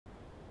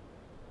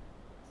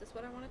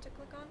this what I wanted to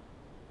click on?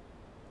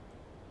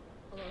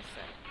 Hello,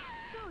 sir.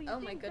 So you Oh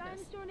my think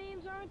goodness. dinosaur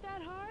names aren't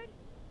that hard?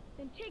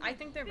 Then take I a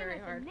think they're spin very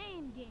at the hard.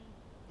 name game.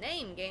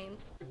 Name game?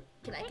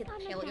 Can I Click get on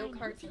the paleo dino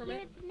cards to from hear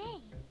it? its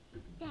name.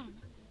 Then,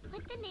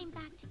 put the name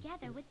back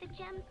together with the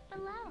gems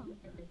below.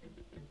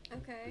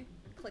 Okay.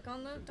 Click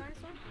on the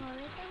dinosaur?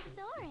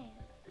 Eloisethepickle.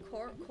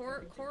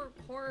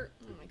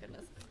 Oh my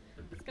goodness.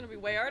 It's gonna be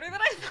way harder than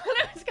I thought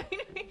it was going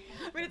to be.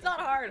 I mean, it's not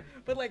hard,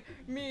 but like,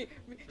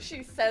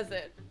 she says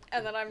it,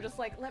 and then I'm just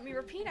like, let me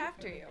repeat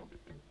after you.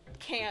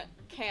 Can't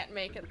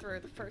make it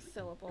through the first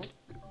syllable.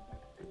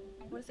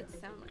 What does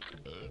it sound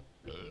like?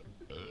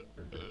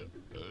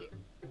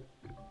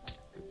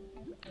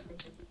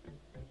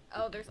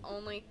 Oh,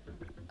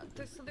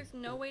 there's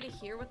no way to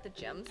hear what the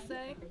gems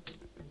say?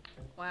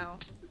 Wow.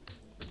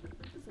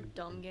 It's a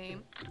dumb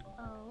game.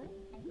 O,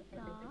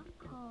 sa,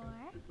 cor,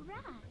 ra.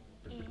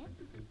 It.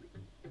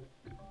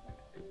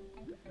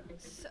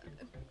 So,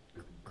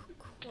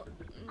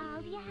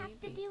 All you have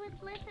to do is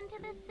listen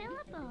to the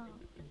syllable.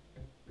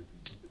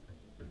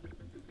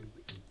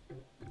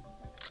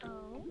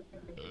 O,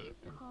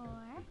 cor,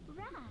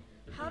 ra.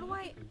 How do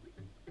I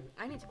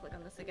need to click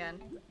on this again.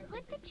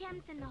 Put the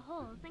gems in the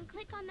holes and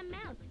click on the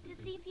mouse to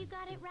see if you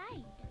got it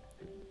right.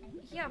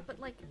 Yeah, but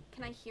like,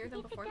 can I hear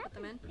them before I put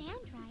them in? If it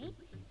doesn't sound right,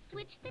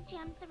 switch the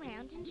gems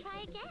around and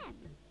try again.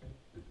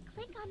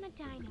 Click on the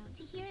dino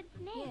to hear its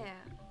name.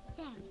 Yeah.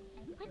 Then,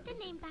 put the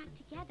name back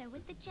together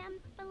with the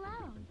gems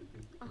below.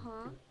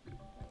 Uh-huh.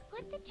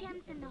 Put the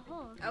gems in the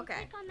holes Okay.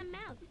 and click on the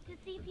mouse to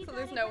see if you So got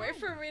there's it no way right.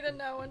 for me to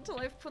know until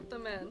I've put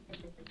them in.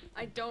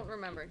 I don't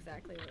remember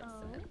exactly what it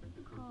O, said.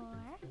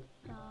 cor,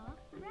 sa,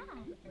 ra.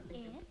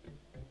 It.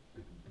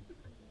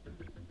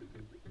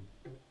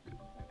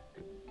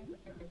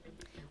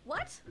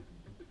 What?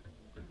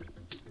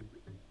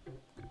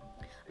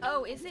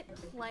 Oh, is it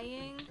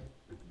playing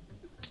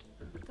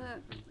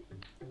the...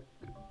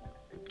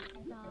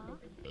 Sa,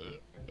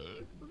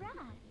 ra.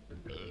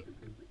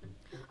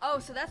 Oh,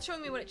 so that's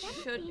showing me what it Some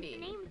should of these be.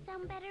 names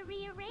sound better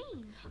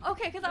rearranged.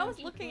 Okay, because I was Don't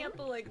you looking at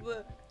think?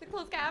 the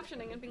closed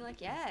captioning and being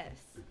like, yes.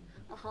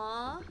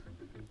 Uh-huh.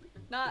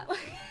 Not like...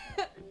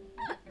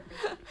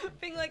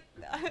 being like,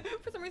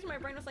 for some reason my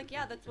brain was like,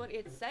 yeah, that's what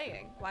it's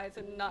saying. Why is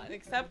it not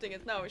accepting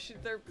it? No,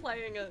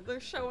 they're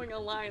showing a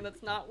line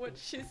that's not what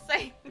she's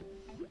saying.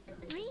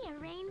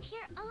 Rearrange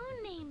your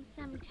own name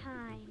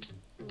sometime.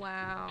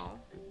 Wow.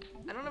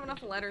 I don't have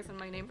enough letters in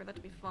my name for that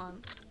to be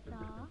fun. Sa,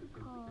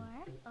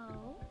 cor,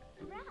 o,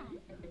 ra.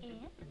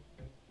 It.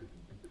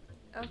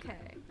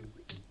 Okay.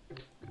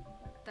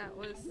 That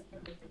was...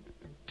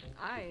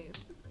 I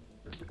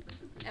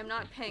am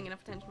not paying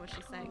enough attention to what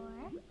she's saying.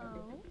 Cor,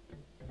 o,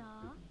 sa,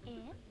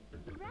 it,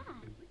 ra.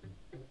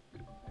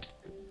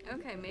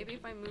 Okay, maybe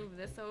if I move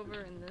this over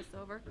and this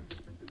over,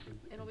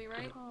 it'll be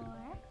right.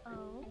 Cor,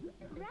 o,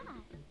 ra.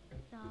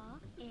 Sa,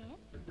 it.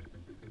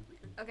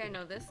 Okay,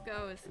 no, this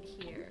goes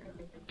here.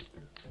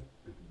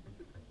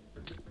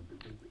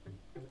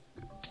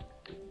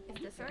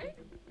 Is this right?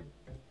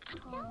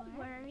 Don't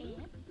worry.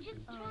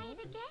 Just try it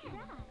again.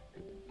 Ra.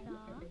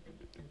 Sa.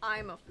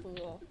 I'm a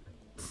fool.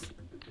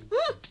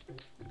 I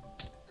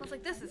was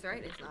like, this is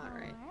right. It's not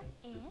right.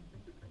 Cor, it,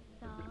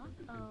 sa,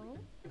 o,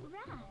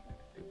 ra.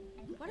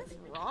 What is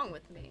wrong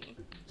with me?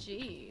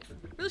 Jeez.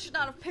 Really should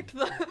not have picked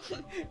the...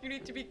 You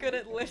need to be good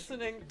at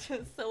listening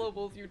to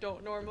syllables you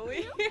don't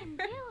normally You hear. can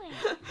do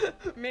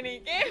it. Mini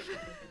game.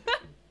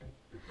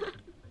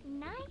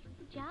 Nice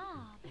job.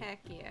 Heck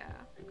yeah.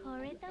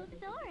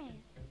 Corythosaurus.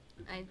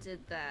 I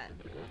did that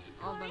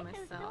all by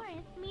myself.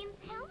 Corythosaurus means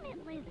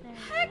helmet lizard.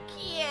 Heck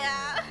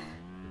yeah!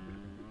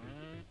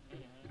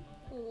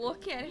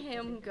 Look at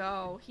him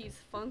go. He's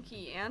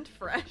funky and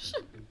fresh.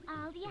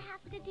 All you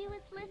have to do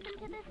is listen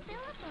to the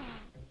syllable.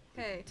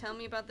 Okay, tell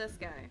me about this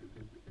guy.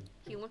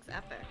 He looks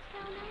epic.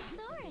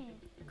 Chronosaurus.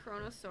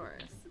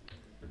 Chronosaurus.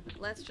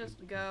 Let's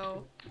just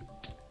go.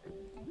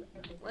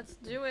 Let's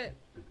do it.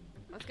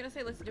 I was gonna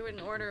say let's do it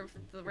in order of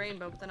the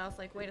rainbow, but then I was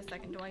like, wait a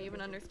second, do I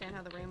even understand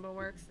how the rainbow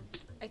works?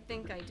 I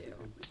think I do.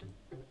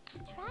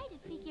 Try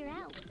to figure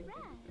out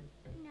red.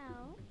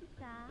 No,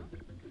 sa,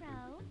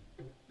 crow.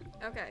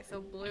 Okay, so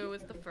blue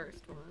is the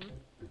first one.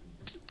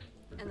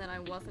 And then I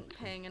wasn't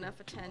paying enough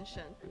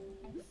attention.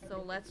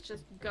 So let's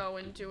just go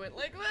and do it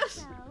like this.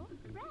 So,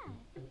 red.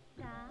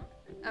 Sa,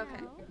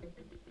 Okay. no.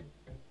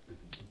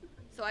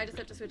 So I just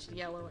have to switch to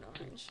yellow and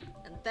orange.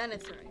 And then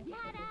it's right.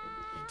 Ta-da!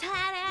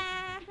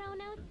 Ta-da!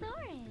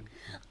 Chronosaurus.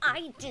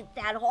 I did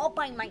that all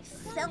by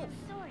myself.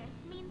 Chronosaurus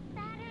means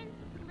Saturn's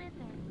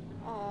lizard.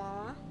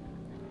 Aww.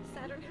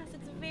 Saturn has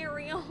its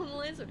very own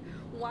lizard.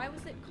 Why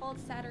was it called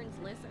Saturn's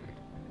lizard?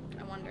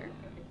 I wonder.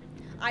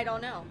 I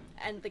don't know.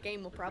 And the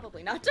game will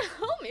probably not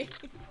tell me.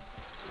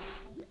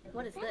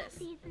 What is Some this? of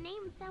these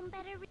names sound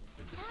better.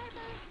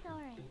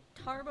 Tarbosaurus.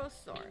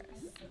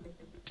 Tarbosaurus.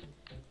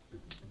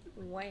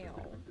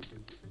 Whale.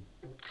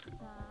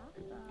 Sa,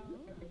 bo,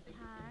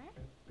 tar,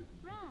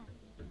 ra.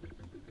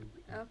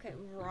 Okay,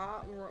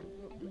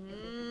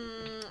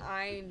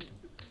 I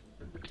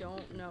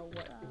don't know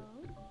what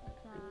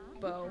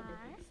Bo, sa, bow.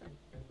 tar,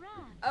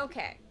 ra.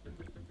 Okay.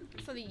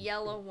 So the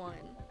yellow one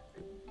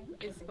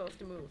is supposed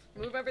to move.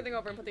 Move everything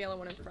over and put the yellow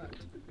one in front.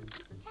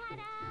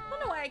 Ta-da! I don't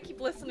know why I keep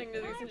listening to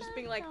these and just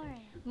being like,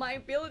 Tarbosaurus. my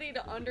ability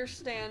to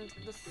understand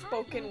the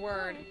spoken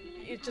word,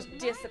 it just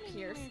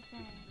disappears.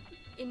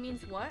 It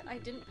means what? I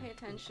didn't pay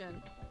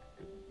attention.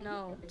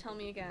 No, tell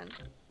me again.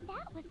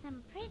 That was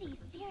some pretty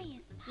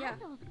serious Yeah.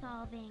 puzzle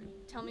solving.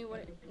 Tell me what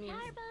it means.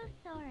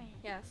 Tarbosaurus.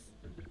 Yes.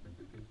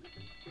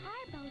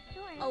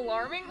 Tarbosaurus.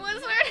 Alarming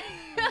lizard?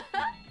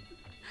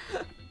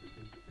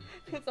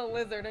 It's a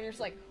lizard and you're just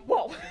like,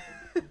 whoa.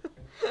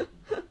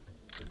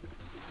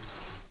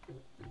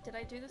 Did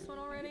I do this one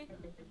already?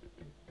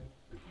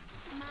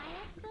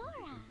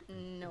 Maiasaura.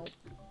 Nope.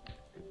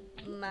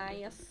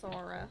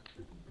 Maiasaura.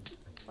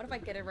 What if I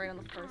get it right on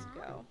the first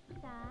go?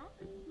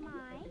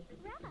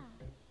 Sa-my-ra.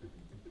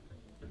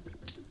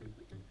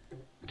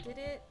 Did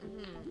it?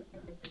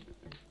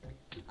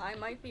 I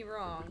might be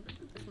wrong.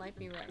 This might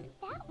be right.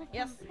 That was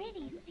Yes. some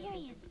pretty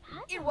serious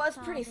puzzle It was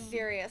pretty solving.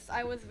 serious.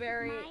 I was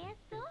very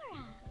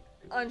Maiasaura.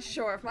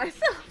 unsure of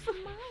myself.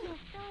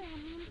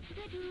 Maiasaura means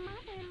good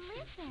mother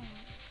lizard.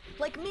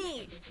 Like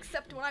me,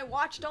 except when I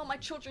watched all my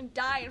children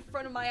die in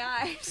front of my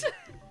eyes.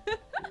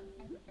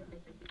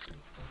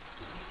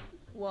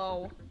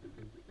 Whoa.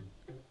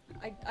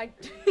 I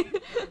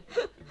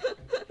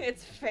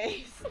its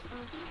face.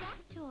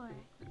 Oviraptor.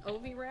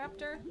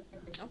 Oviraptor?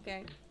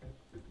 Okay.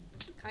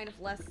 Kind of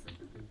less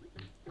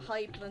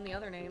hype than the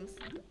other names.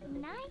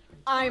 Nice.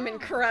 I'm job.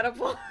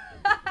 incredible.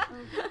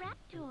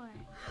 Oviraptor.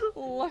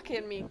 Look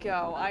at me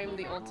go. I'm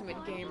the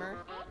ultimate gamer.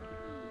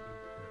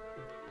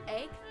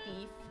 Egg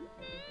thief?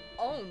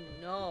 Oh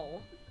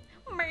no.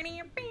 Try to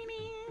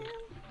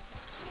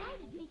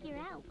figure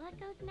out what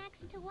goes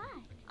next to what.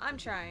 I'm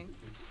trying.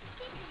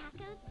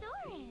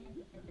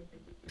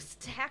 Psittacosaurus.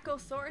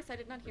 Psittacosaurus? I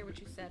did not hear what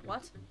you said.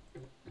 What?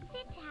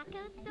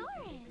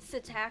 Psittacosaurus.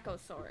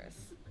 Psittacosaurus.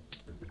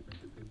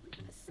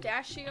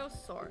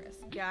 Pistachiosaurus.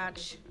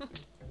 Gotcha.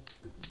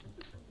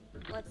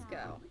 Let's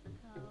go.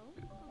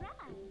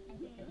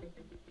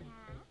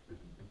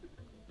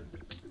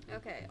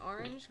 Okay,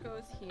 orange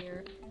goes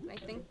here. And I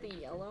think the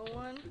yellow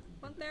one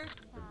went there.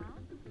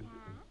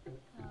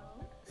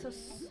 So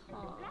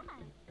saw.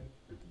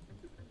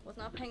 Was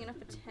not paying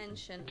enough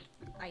attention.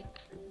 I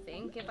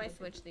think if I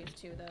switch these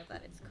two though,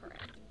 that it's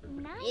correct.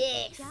 Nice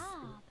Yes.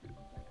 job.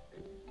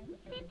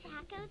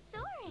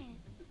 Psittacosaurus.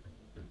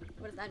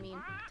 What does that mean?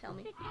 Tell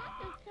me.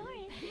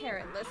 Psittacosaurus.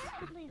 Parrotless.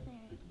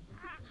 Lizard.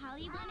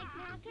 Polybonic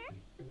cracker.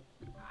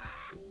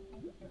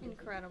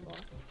 Incredible.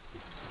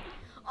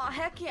 Oh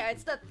heck yeah,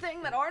 it's that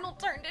thing that Arnold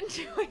turned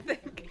into, I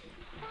think.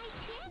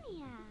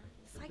 Titania.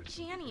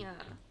 Cychania.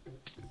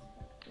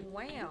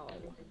 Wow.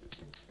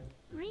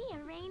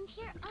 Rearrange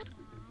your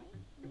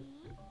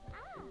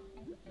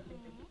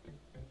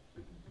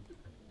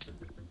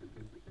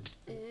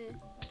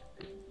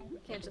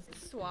Can't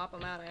just swap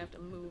them out, I have to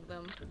move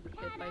them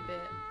bit by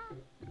bit.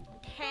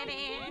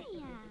 Ta-da!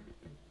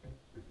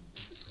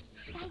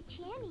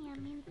 Titania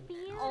means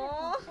beautiful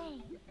Aw.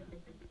 face.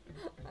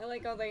 I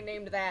like how they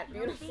named that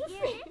You'll beautiful.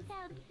 figure this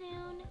out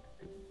soon.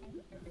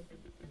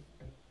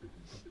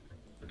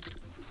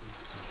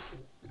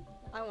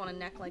 I want a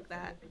neck like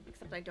that,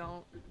 except I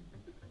don't.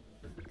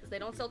 Because they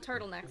don't sell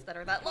turtlenecks that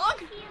are that long.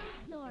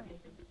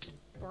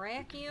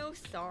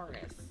 Brachiosaurus.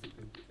 Brachiosaurus.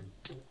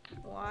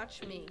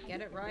 Watch me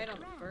get it right on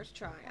the first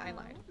try. I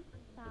lied.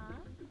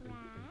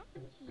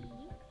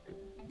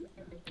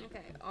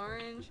 Okay,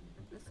 orange.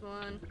 This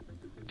one.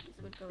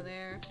 This would go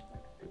there.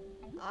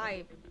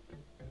 I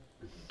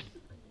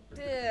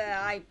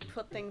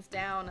put things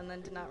down and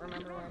then did not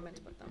remember where I meant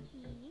to put them.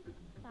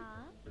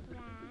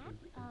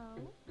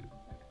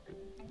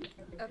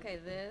 Okay,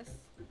 this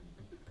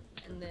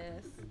and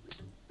this.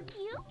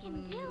 You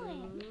can do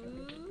it.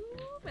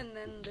 Move, and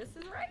then this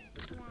is right?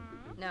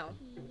 No.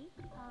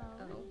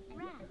 Oh.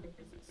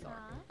 Sorry.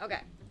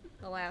 Okay,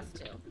 the last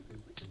two.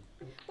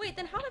 Wait,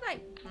 then how did I...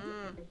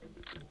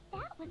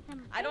 That was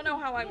some I don't know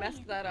how I pretty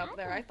messed that up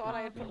there. I puzzle thought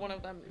I had put solving. one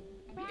of them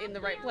in the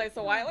right place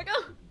a while ago.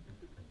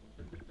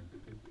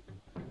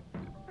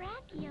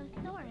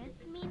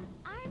 Brachiosaurus means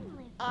arm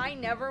lizard. I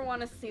never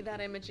want to see that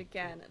image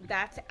again.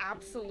 That's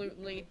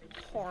absolutely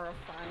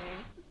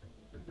horrifying.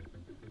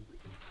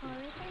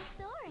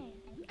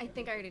 Orythosaurus. I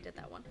think I already did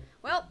that one.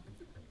 Well,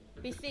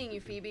 be seeing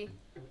you, Phoebe.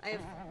 I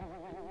have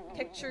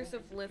pictures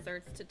of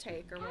lizards to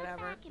take or Come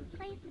whatever. back and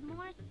play some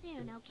more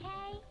soon,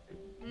 okay?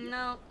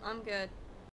 No, I'm good.